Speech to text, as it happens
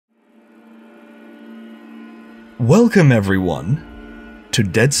Welcome everyone to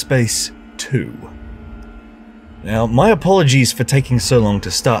Dead Space 2. Now, my apologies for taking so long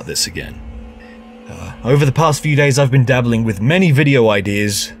to start this again. Over the past few days I've been dabbling with many video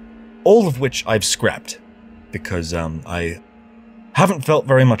ideas, all of which I've scrapped, because I haven't felt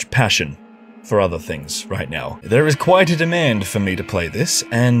very much passion for other things right now. There is quite a demand for me to play this,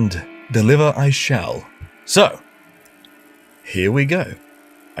 and deliver I shall. So, here we go.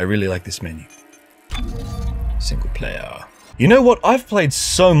 I really like this menu. Single player. You know what? I've played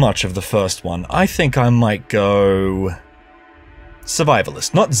so much of the first one, I think I might go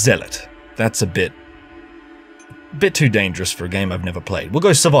survivalist, not zealot. That's a bit too dangerous for a game I've never played. We'll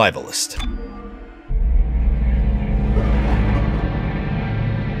go survivalist.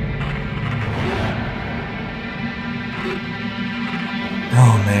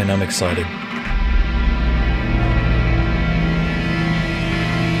 Oh man, I'm excited.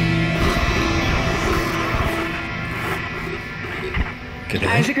 G'day.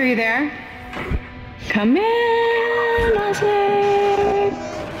 Isaac, are you there? Come in, Isaac.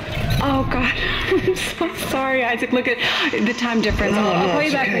 Oh God, I'm so sorry, Isaac. Look at the time difference. I'll call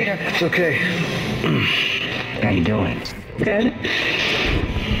you back later. It's okay. How you doing? Good.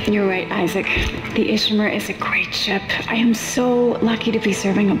 You're right, Isaac. The Ishimar is a great ship. I am so lucky to be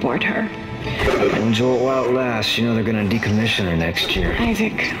serving aboard her. Enjoy it while it lasts. You know they're gonna decommission her next year.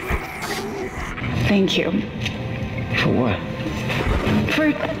 Isaac, thank you. For what?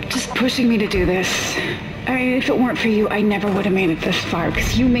 For just pushing me to do this. I mean, if it weren't for you, I never would have made it this far,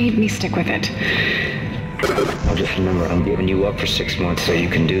 because you made me stick with it. Now just remember, I'm giving you up for 6 months so you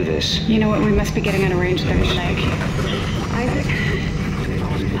can do this. You know what? We must be getting on a range third leg. Isaac?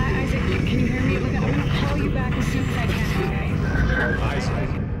 Isaac, can you hear me? Look, I'm going to call you back as soon as I can,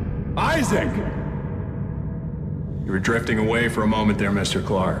 okay? Isaac! You were drifting away for a moment there, Mr.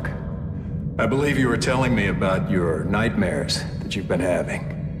 Clark. I believe you were telling me about your nightmares that you've been having.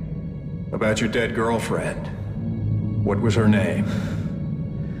 About your dead girlfriend. What was her name?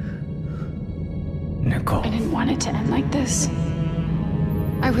 Nicole. I didn't want it to end like this.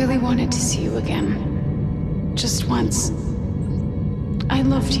 I really wanted to see you again. Just once. I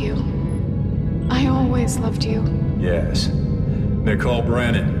loved you. I always loved you. Yes. Nicole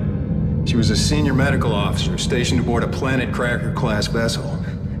Brennan. She was a senior medical officer stationed aboard a Planet Cracker-class vessel.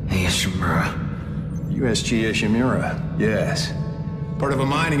 Ishimura. USG Ishimura, yes. Part of a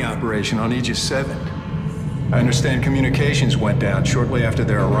mining operation on Aegis 7. I understand communications went down shortly after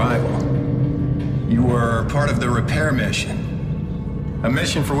their arrival. You were part of the repair mission. A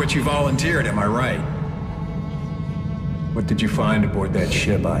mission for which you volunteered, am I right? What did you find aboard that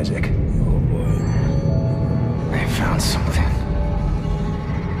ship, Isaac? Oh boy. They found something.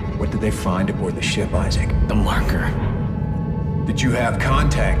 What did they find aboard the ship, Isaac? The marker. Did you have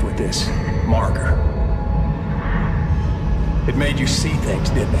contact with this marker? It made you see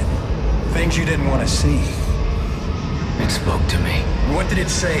things, didn't it? Things you didn't want to see. It spoke to me. What did it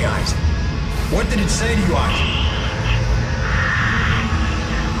say, Isaac? What did it say to you, Isaac?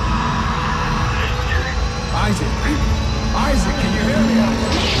 Isaac! Isaac, can you hear me?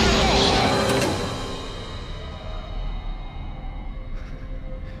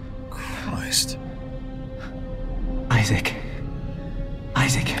 Christ. Isaac.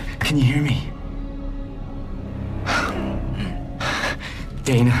 Isaac, can you hear me?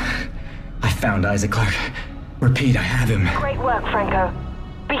 Dana, I found Isaac Clark. Repeat, I have him. Great work, Franco.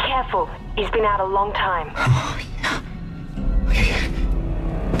 Be careful. He's been out a long time. Oh, yeah. Okay.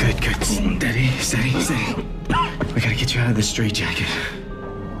 Good. Steady. We gotta get you out of this straitjacket.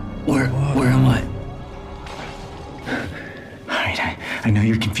 Where am I? Alright, I know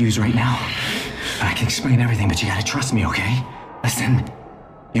you're confused right now. I can explain everything, but you gotta trust me, okay? Listen,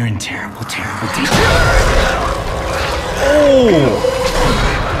 you're in terrible danger. Oh!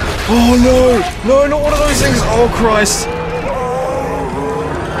 Oh no! No, not one of those things! Oh Christ! Oh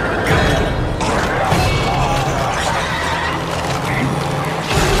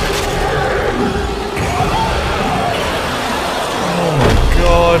my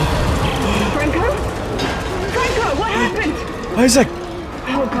god! Franco? Franco, what happened? Isaac!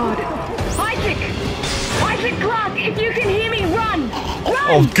 Oh God. Isaac! Isaac Clark, if you can hear me, run! Run!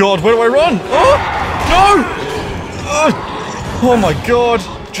 Oh god, where do I run? Oh! No! Oh my god!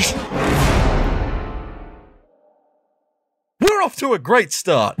 Just... We're off to a great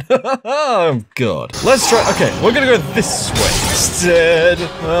start! Oh god. Let's try- okay, we're gonna go this way instead.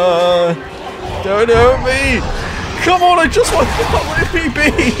 Don't hurt me! Come on, I just want to let me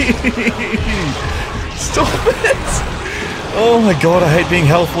be! Stop it! Oh my god, I hate being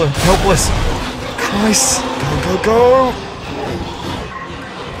helpless. Christ. Go.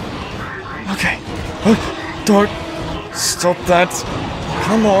 Okay. Don't stop that.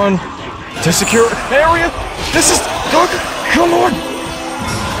 Come on. To secure area. This is... Come on.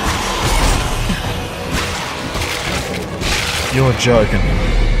 You're joking.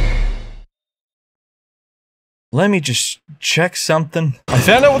 Let me just check something. I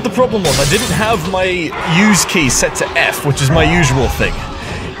found out what the problem was. I didn't have my use key set to F, which is my usual thing.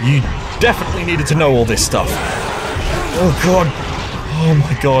 You definitely needed to know all this stuff. Oh god. Oh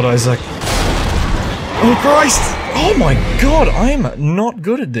my god, Isaac. Oh Christ! Oh my god, I'm not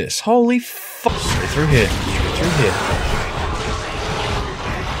good at this. Holy fuck. Straight through here. Straight through here.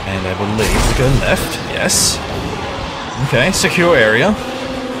 And I believe we go left. Yes. Okay, secure area.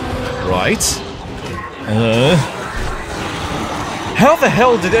 Right. How the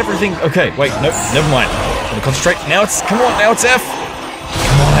hell did everything... Okay, wait, nope, never mind. I'm gonna concentrate. Now it's... Come on, now it's F!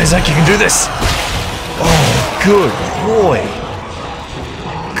 Come on, Isaac, you can do this! Oh, good boy.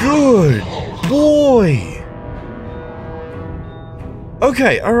 Good boy!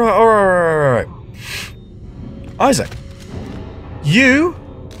 Okay, alright. Isaac. You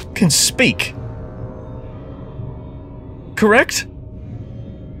can speak. Correct?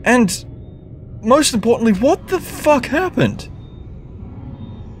 And... most importantly, what the fuck happened?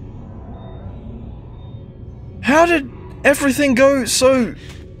 How did everything go so...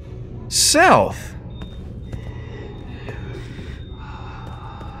 south?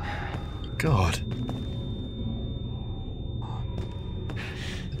 God.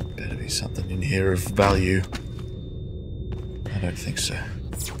 There better be something in here of value. I don't think so.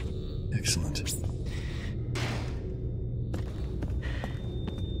 Excellent.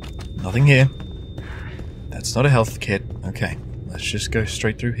 Nothing here. That's not a health kit. Okay, let's just go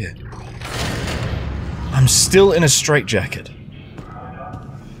straight through here. I'm still in a straitjacket.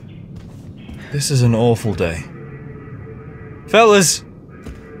 This is an awful day. Fellas!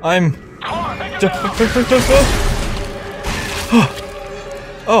 I'm...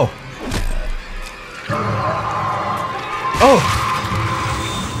 Oh!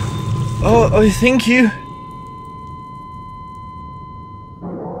 Oh, thank you!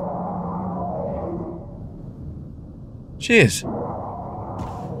 Cheers.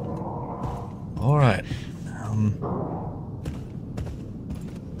 Alright.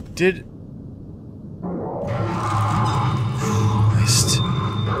 Did... Christ.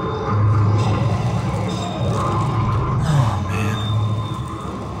 Oh,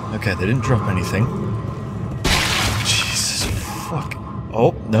 man. Okay, they didn't drop anything. Jesus, fuck.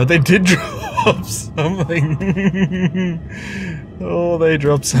 Oh, no, they did drop something. Oh, they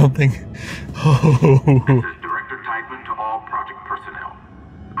dropped something. Oh.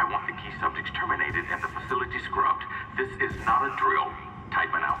 And the facility scrubbed. This is not a drill.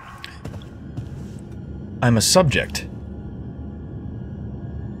 Typing out. I'm a subject.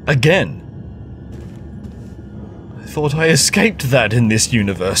 Again. I thought I escaped that in this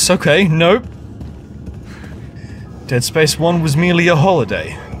universe. Okay, nope. Dead Space 1 was merely a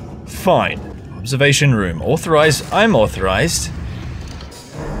holiday. Fine. Observation room. Authorized. I'm authorized.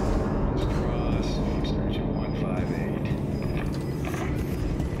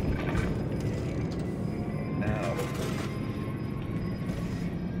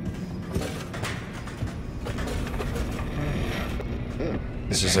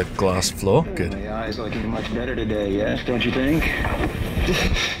 This is a glass floor. Good. My eye's looking much better today, yes? Don't you think?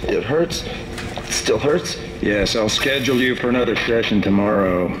 It hurts. It still hurts. Yes, I'll schedule you for another session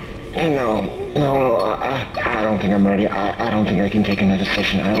tomorrow. No, I don't think I'm ready. I don't think I can take another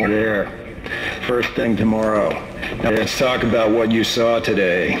session. There. First thing tomorrow. Now let's talk about what you saw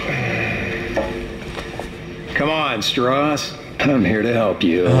today. Come on, Strauss. I'm here to help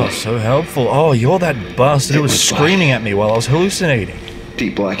you. Oh, so helpful. Oh, you're that bastard who was screaming at me while I was hallucinating.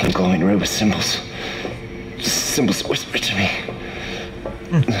 Deep black and glowing red with symbols. Symbols whisper to me.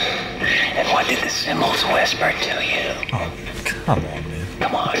 And what did the symbols whisper to you? Oh, come on, man.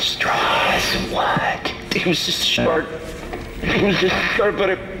 Come on, Strauss. What? It was just short. It was just short,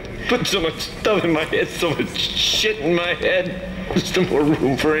 but I put so much stuff in my head, so much shit in my head. There's no more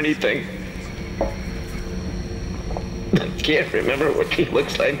room for anything. I can't remember what he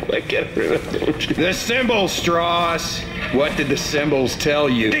looks like. I can't remember what he... The symbols, Strauss. What did the symbols tell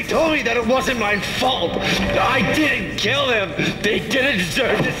you? They told me that it wasn't my fault. I didn't kill him. They didn't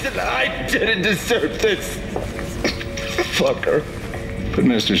deserve this, and I didn't deserve this. Fucker. Put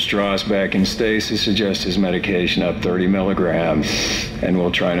Mr. Strauss back in stasis, adjust his medication up 30 milligrams, and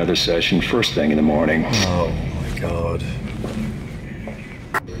we'll try another session first thing in the morning. Oh my god.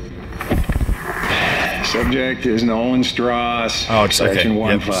 Subject is Nolan Strauss. Oh, it's okay. Section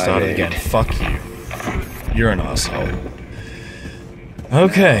Yep, start it again. Fuck you. You're an asshole.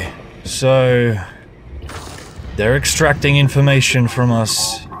 Okay, so... They're extracting information from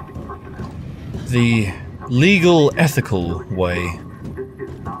us the legal, ethical way.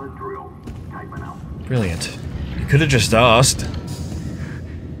 Brilliant. You could have just asked.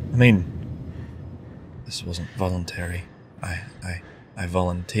 I mean, this wasn't voluntary. I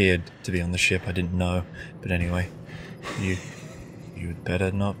volunteered to be on the ship. I didn't know. But anyway, you'd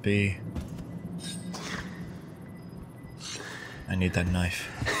better not be. I need that knife.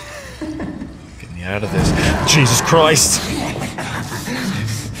 Get me out of this. Jesus Christ!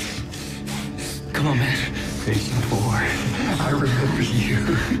 Come on, man. Patient 4, I remember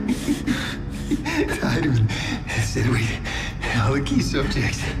you. Titan said all the key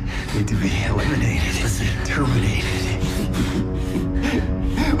subjects need to be eliminated, terminated.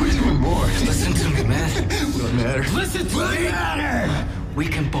 Which one more? Listen to me, man. What matters? Listen to me! Matter! We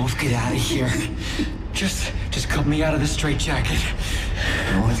can both get out of here. Just cut me out of this straitjacket.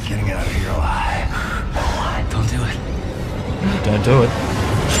 No one's getting out of here alive. Don't do it. Don't do it.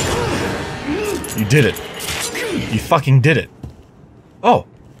 You did it. You fucking did it. Oh.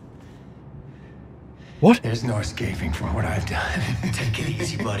 What? There's no escaping from what I've done. Take it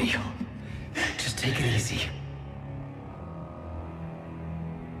easy, buddy. Just take it easy.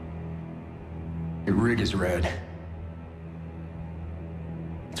 Your rig is red.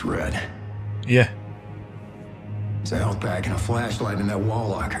 It's red. Yeah. There's a health pack and a flashlight in that wall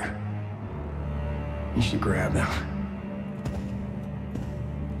locker. You should grab them.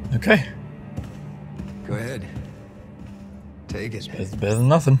 Okay. Go ahead. Take it. It's better than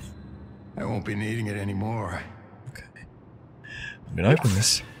nothing. I won't be needing it anymore. Okay. I'm gonna open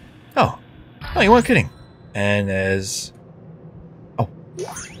this. Oh. Oh, you weren't kidding. And there's... Oh.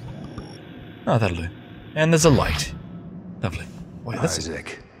 Oh, that'll do. And there's a light. Lovely. Wait, that's...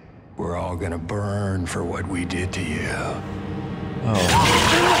 Isaac, we're all gonna burn for what we did to you.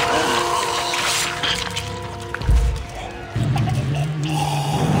 Oh.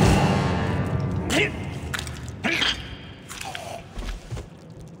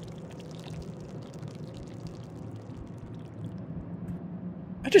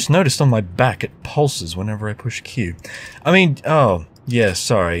 I just noticed on my back it pulses whenever I push Q. I mean, oh, yeah,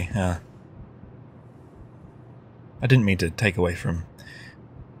 sorry. I didn't mean to take away from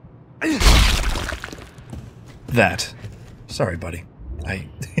that. Sorry, buddy.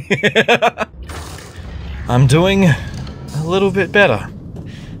 I'm doing a little bit better.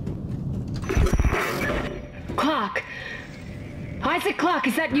 Clark! Isaac Clark,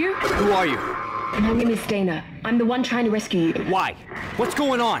 is that you? Who are you? My name is Dana. I'm the one trying to rescue you. Why? What's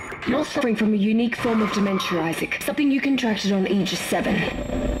going on? You're suffering from a unique form of dementia, Isaac. Something you contracted on Aegis 7.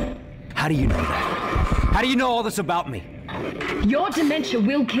 How do you know that? How do you know all this about me? Your dementia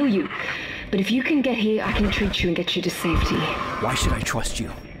will kill you. But if you can get here, I can treat you and get you to safety. Why should I trust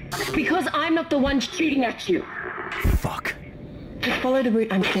you? Because I'm not the one shooting at you. Fuck. Just follow the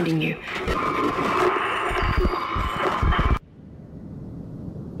route I'm sending you.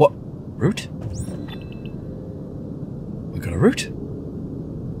 What? Route? We got a route.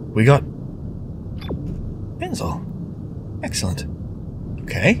 We got... Benzol. Excellent.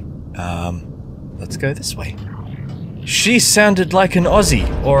 Okay. Let's go this way. She sounded like an Aussie,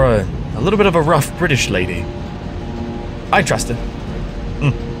 or a little bit of a rough British lady. I trust her.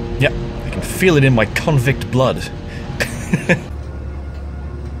 Yep, I can feel it in my convict blood.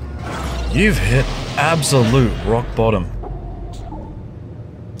 You've hit absolute rock bottom.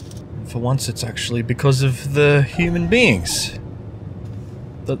 For once, it's actually because of the human beings.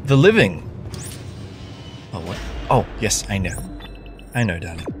 The living. Oh, what? Oh, yes, I know. I know,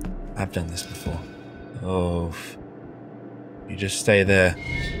 darling. I've done this before. Oh. You just stay there.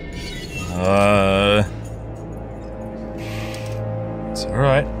 It's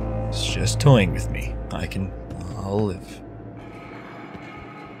alright. It's just toying with me. I'll live.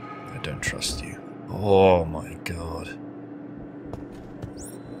 I don't trust you. Oh my god.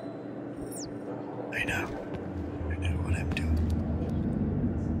 I know what I'm doing.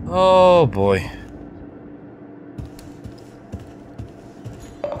 Oh boy.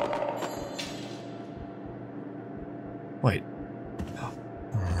 Wait. Oh.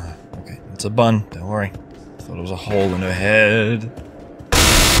 Okay, it's a bun. Don't worry. I thought it was a hole in her head.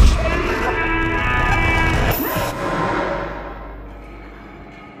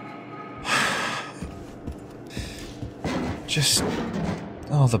 Just...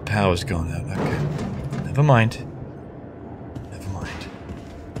 Oh, the power's gone out. Okay. Never mind. Never mind.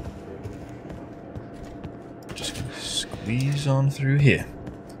 Just gonna squeeze on through here.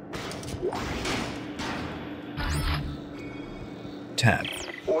 Tab.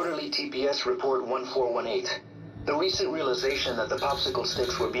 Orderly TPS report 1418. The recent realization that the popsicle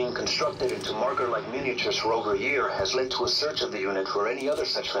sticks were being constructed into marker-like miniatures for over a year has led to a search of the unit for any other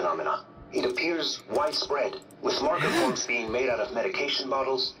such phenomena. It appears widespread, with marker forms being made out of medication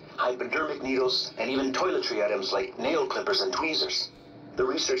bottles, hypodermic needles, and even toiletry items like nail clippers and tweezers. The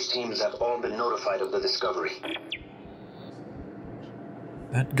research teams have all been notified of the discovery.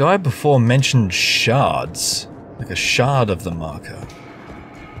 That guy before mentioned shards. Like a shard of the marker.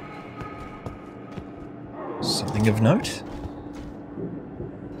 Something of note?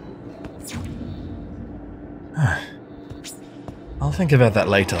 I'll think about that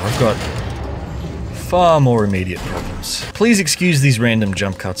later. I've got far more immediate problems. Please excuse these random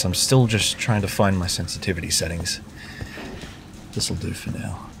jump cuts. I'm still just trying to find my sensitivity settings. This'll do for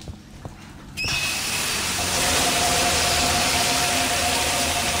now.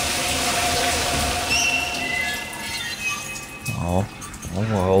 Oh,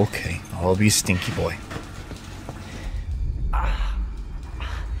 okay. I'll be a stinky boy.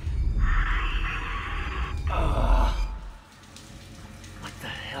 What the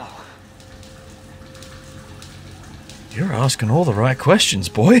hell? You're asking all the right questions,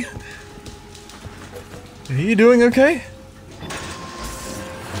 boy. Are you doing okay?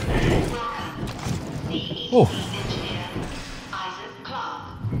 Oh.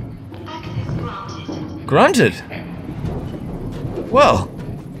 Granted. Well,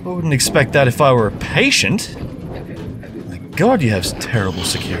 I wouldn't expect that if I were a patient. My God, you have terrible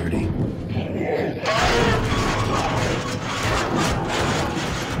security.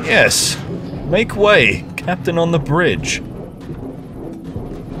 Yes. Make way, Captain on the bridge.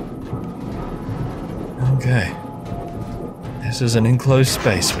 Okay. This is an enclosed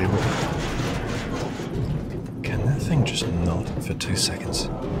space. We will... Can that thing just not for 2 seconds?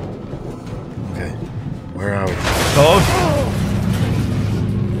 Okay. Where are we? Oh!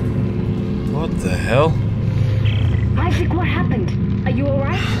 What the hell? Isaac, what happened? Are you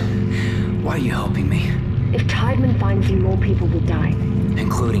alright? Why are you helping me? If Tideman finds you, more people will die.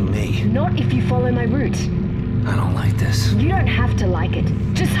 Including me. Not if you follow my route. I don't like this. You don't have to like it.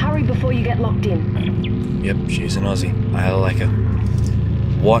 Just hurry before you get locked in. Yep, she's an Aussie. I like her.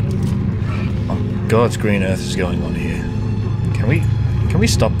 What on God's green earth is going on here? Can we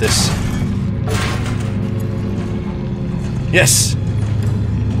stop this? Yes!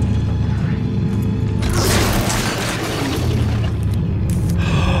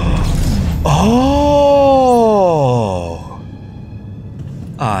 Oh!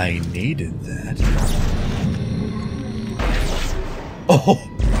 I needed that. Oh!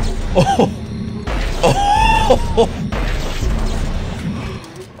 Oh! Oh!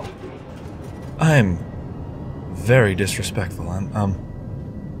 I'm very disrespectful.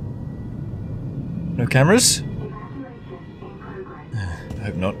 No cameras? I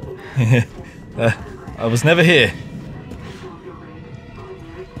hope not. I was never here.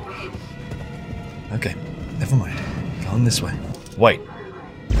 Okay, never mind. Going this way. Wait.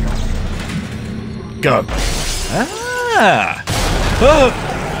 Go. Ah! Oh,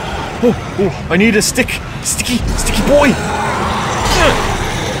 oh, I need a stick. Sticky boy.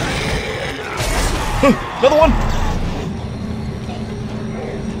 Another one.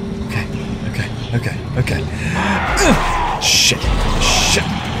 Okay. Shit.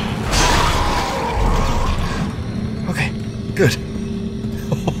 Okay, good.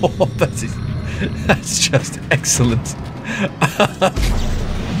 Oh, that's just excellent.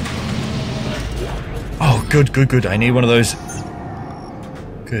 Oh, good. I need one of those.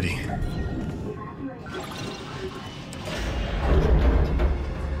 Goody.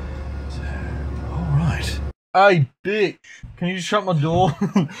 Alright. Hey, bitch. Can you shut my door?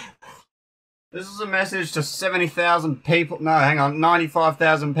 This is a message to 70,000 people. No, hang on,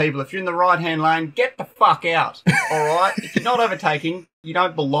 95,000 people. If you're in the right-hand lane, get the fuck out. Alright? If you're not overtaking, you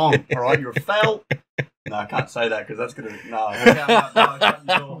don't belong. Alright? You're a fail. No, I can't say that because that's going to... No, shut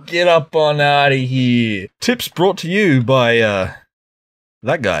the door. Get up on out of here. Tips brought to you by,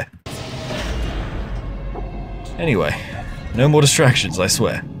 that guy. Anyway, no more distractions, I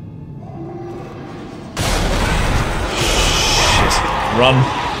swear. Shit. Run.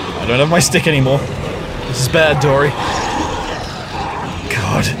 I don't have my stick anymore. This is bad, Dory.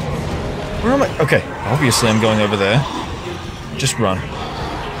 God. Where am I? Okay, obviously I'm going over there. Just run.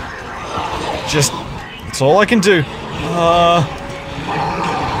 That's all I can do.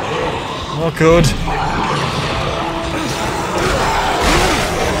 Not good.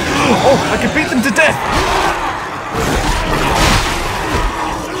 Oh, I can beat them to death!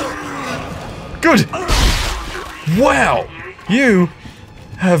 Good! Wow! You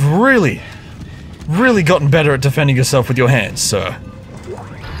have really gotten better at defending yourself with your hands, sir.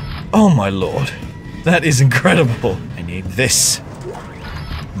 Oh my lord. That is incredible. I need this.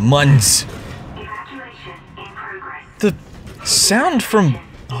 Muns. The sound from...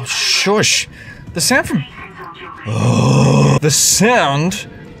 Oh, shush. The sound from... Oh, the sound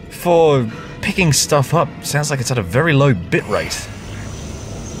for picking stuff up sounds like it's at a very low bit rate.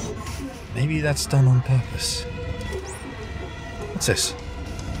 Maybe that's done on purpose. What's this?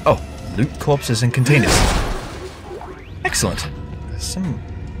 Oh, loot corpses and containers. Excellent. There's some...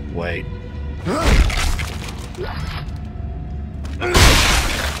 Wait.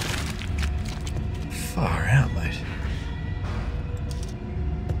 Far out, mate.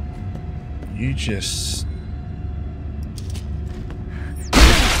 You just...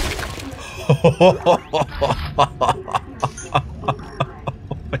 Oh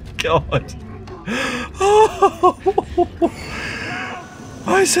my god.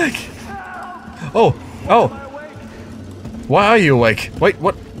 Isaac! Oh! Oh! Why are you awake? Wait,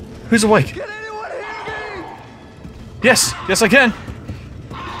 what? Who's awake? Yes! Yes, I can!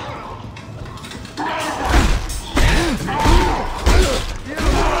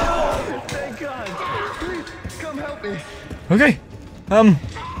 Thank God! Please, come help me! Okay.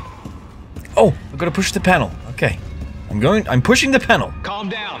 Oh, I've got to push the panel. Okay. I'm pushing the panel. Calm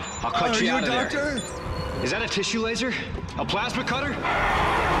down. I'll cut you out of there. Is that a tissue laser? A plasma cutter?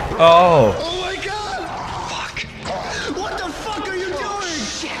 Oh. Oh my God! Fuck! What the fuck are you doing?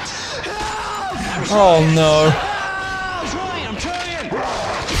 Shit! Help! Oh no. I'm trying!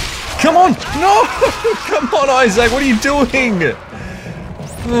 Come on! No! Come on, Isaac, what are you doing?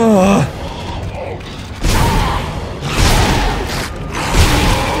 Ugh.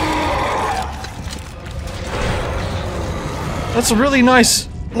 That's a really nice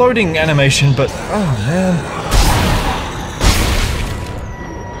loading animation, but oh man.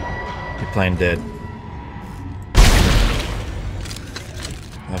 You're playing dead.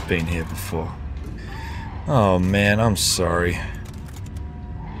 I've been here before. Oh man, I'm sorry.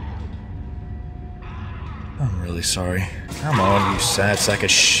 I'm really sorry. Come on, you sad sack of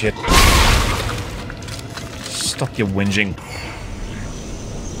shit. Stop your whinging.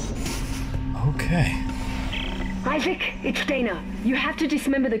 Okay. Isaac, it's Dana. You have to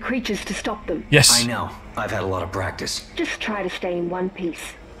dismember the creatures to stop them. Yes. I know. I've had a lot of practice. Just try to stay in one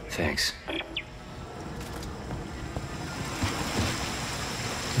piece. Thanks.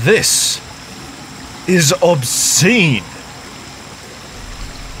 This is obscene.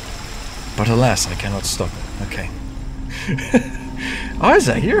 But alas, I cannot stop it. Okay.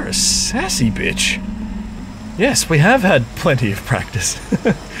 Isaac, you're a sassy bitch. Yes, we have had plenty of practice.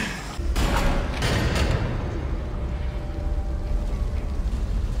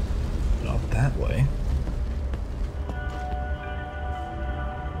 Not that way.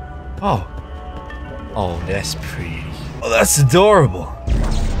 Oh. Oh, that's pretty. Oh, that's adorable.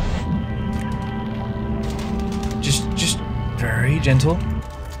 Just very gentle.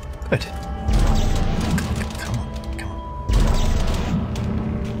 Good. Come on.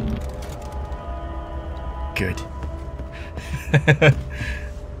 Good.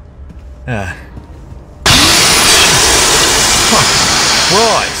 Fuck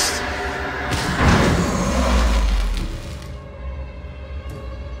Christ.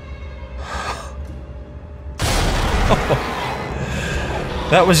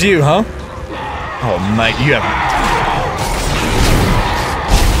 That was you, huh? Oh, mate, you have...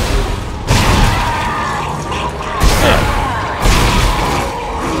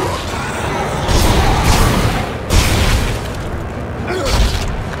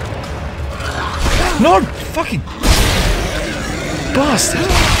 No, fucking bastard!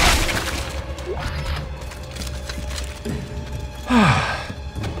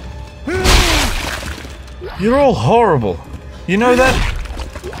 You're all horrible. You know that?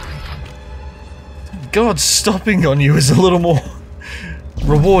 God, stopping on you is a little more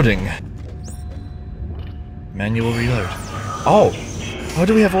rewarding. Manual reload. Oh! Oh,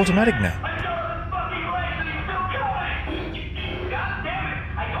 do we have automatic now?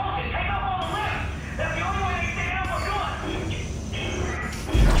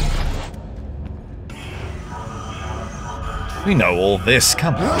 We know all this,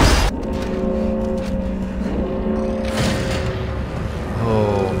 come on.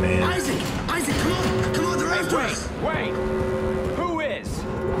 Oh, man. Isaac, come on, they're after us. Wait! Who is?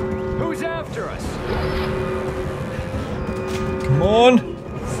 Who's after us? Come on.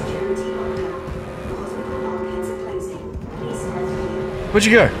 Where'd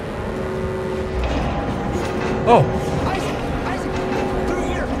you go? Oh.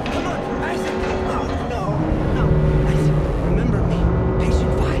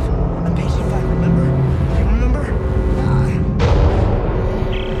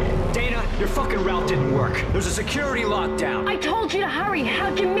 Dana, your fucking route didn't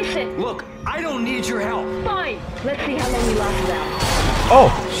Listen! Look, I don't need your help. Fine! Let's see how long we last it out. Oh,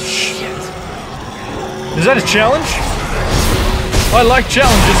 shit. Is that a challenge? I like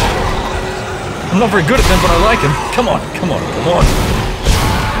challenges. I'm not very good at them, but I like them. Come on, come on, come on.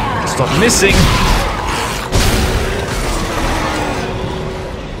 Stop missing.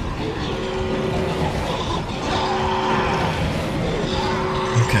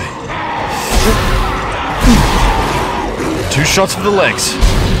 Okay. 2 shots for the legs.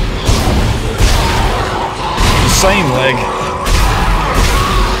 The same leg.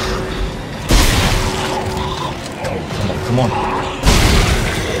 Come on, come on.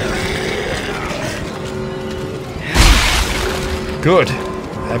 Good. I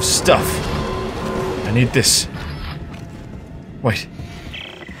have stuff. I need this. Wait.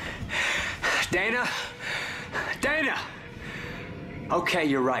 Dana? Dana! Okay,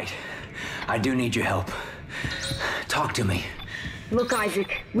 you're right. I do need your help. Talk to me. Look,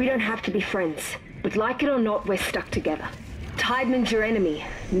 Isaac, we don't have to be friends. But like it or not, we're stuck together. Tideman's your enemy,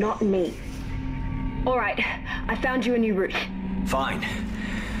 not me. Alright, I found you a new route. Fine.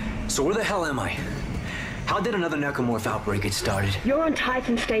 So where the hell am I? How did another necromorph outbreak get started? You're on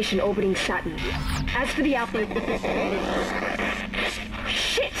Titan Station orbiting Saturn. As for the outbreak...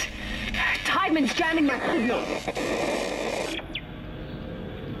 Shit! Tideman's jamming my signal!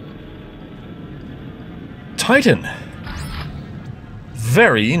 Titan!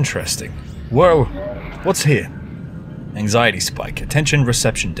 Very interesting. Whoa, what's here? Anxiety spike. Attention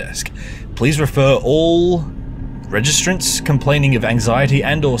reception desk. Please refer all registrants complaining of anxiety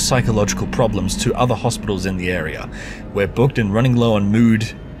and or psychological problems to other hospitals in the area. We're booked and running low on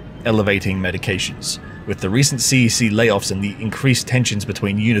mood-elevating medications. With the recent CEC layoffs and the increased tensions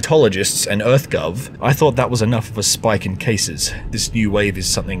between unitologists and EarthGov, I thought that was enough of a spike in cases. This new wave is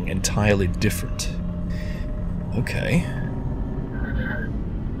something entirely different. Okay.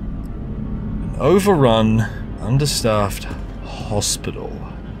 An overrun, understaffed hospital.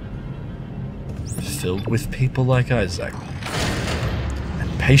 Filled with people like Isaac.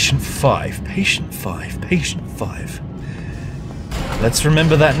 And patient 5, patient 5, patient 5. Let's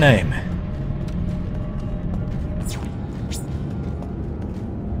remember that name.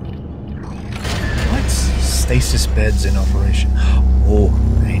 What's stasis beds in operation? Oh,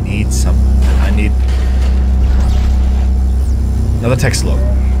 I need some. I need another text log.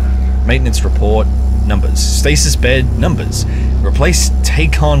 Maintenance report. Numbers. Stasis bed. Numbers. Replace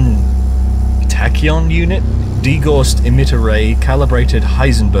Tachyon unit, degaussed emitter ray, calibrated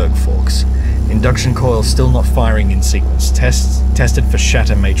Heisenberg forks. Induction coil still not firing in sequence. Tested for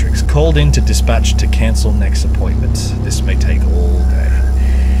shatter matrix. Called in to dispatch to cancel next appointment. This may take all day.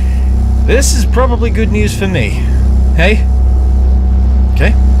 This is probably good news for me. Hey?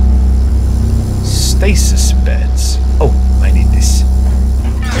 Okay. Stasis beds. Oh, I need this.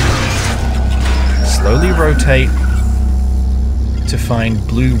 Slowly rotate to find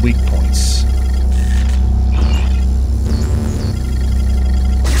blue weak points.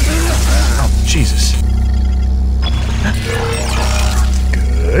 Jesus.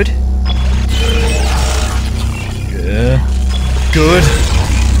 Good. Good. Good.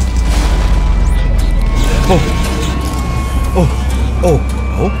 Oh. Oh. Oh.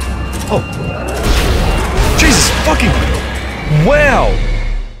 Oh. Oh. Jesus fucking. Wow.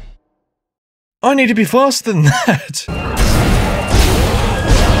 I need to be faster than that.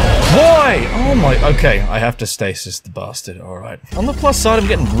 Why? Oh my... Okay, I have to stasis the bastard. Alright. On the plus side, I'm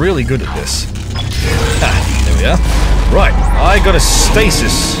getting really good at this. Ah, there we are. Right, I gotta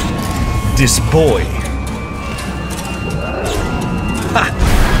stasis this boy. Ha!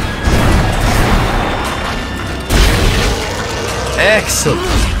 Excellent.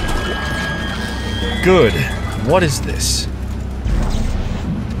 Good. What is this?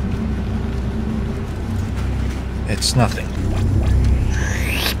 It's nothing.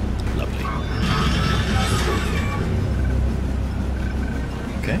 Lovely.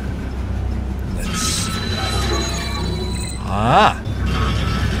 Okay. Let's... Ah!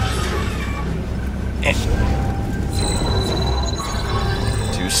 Eh.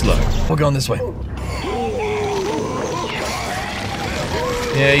 Too slow. We're going this way.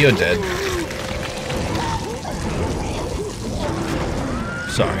 Yeah, you're dead.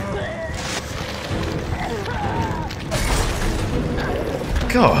 Sorry.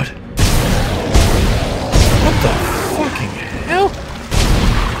 God. What the fucking hell?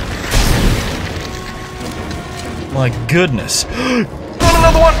 My goodness. Not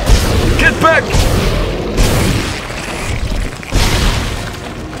another one! Get back!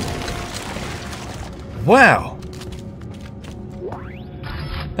 Wow.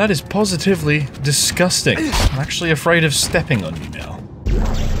 That is positively disgusting. I'm actually afraid of stepping on you now.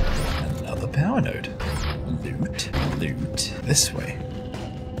 power node. Loot, loot. This way.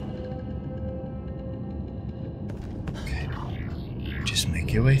 Okay. Just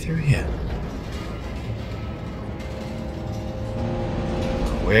make your way through here.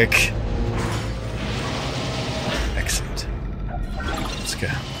 Quick. Excellent. Let's go.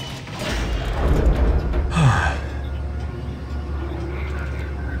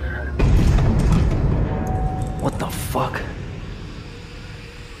 What the fuck?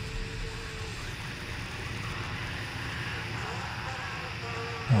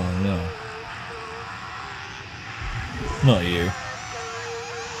 Oh no. Not you.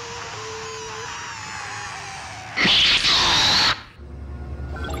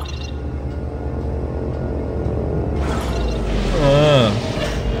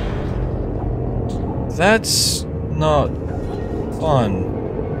 That's not fun.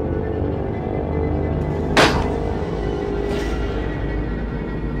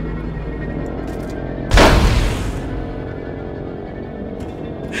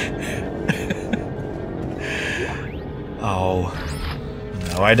 Oh.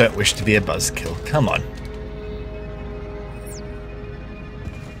 No, I don't wish to be a buzzkill. Come on.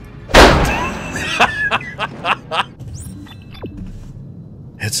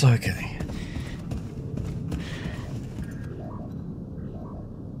 It's okay.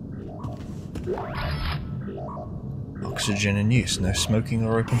 Oxygen in use, no smoking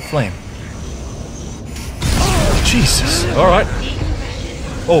or open flame. Jesus. Alright.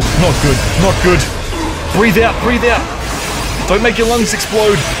 Oh, not good. Not good. Breathe out, breathe out. Don't make your lungs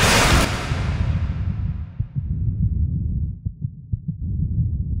explode.